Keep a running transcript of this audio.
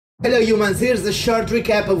Hello humans, here's a short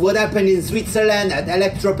recap of what happened in Switzerland at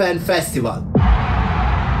Electropen Festival.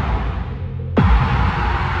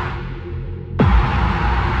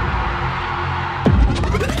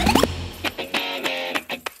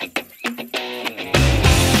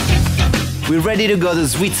 We're ready to go to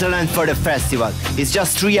Switzerland for the festival. It's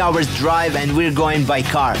just 3 hours drive and we're going by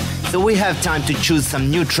car. So we have time to choose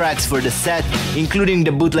some new tracks for the set, including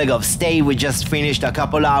the bootleg of Stay we just finished a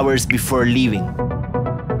couple hours before leaving.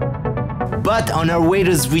 But on our way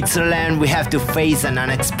to Switzerland we have to face an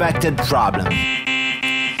unexpected problem.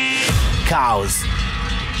 Cows.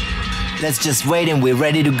 Let's just wait and we're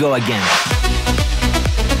ready to go again.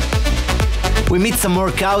 We meet some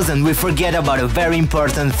more cows and we forget about a very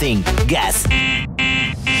important thing, gas.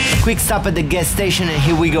 Quick stop at the gas station and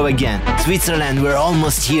here we go again. Switzerland, we're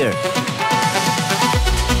almost here.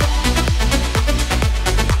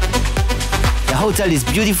 The hotel is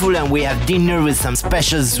beautiful and we have dinner with some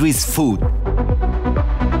special Swiss food.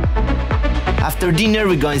 After dinner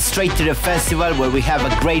we're going straight to the festival where we have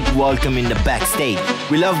a great welcome in the backstage.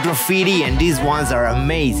 We love graffiti and these ones are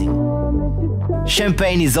amazing.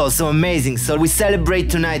 Champagne is also amazing, so we celebrate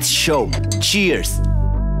tonight's show. Cheers!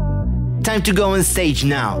 Time to go on stage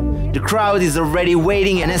now. The crowd is already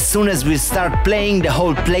waiting and as soon as we start playing, the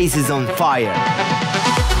whole place is on fire.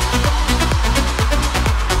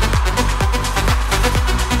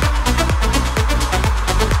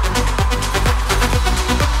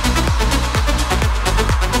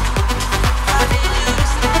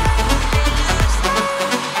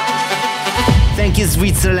 Thank you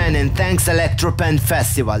Switzerland and thanks Electropen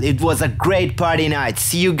Festival. It was a great party night.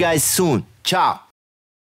 See you guys soon. Ciao!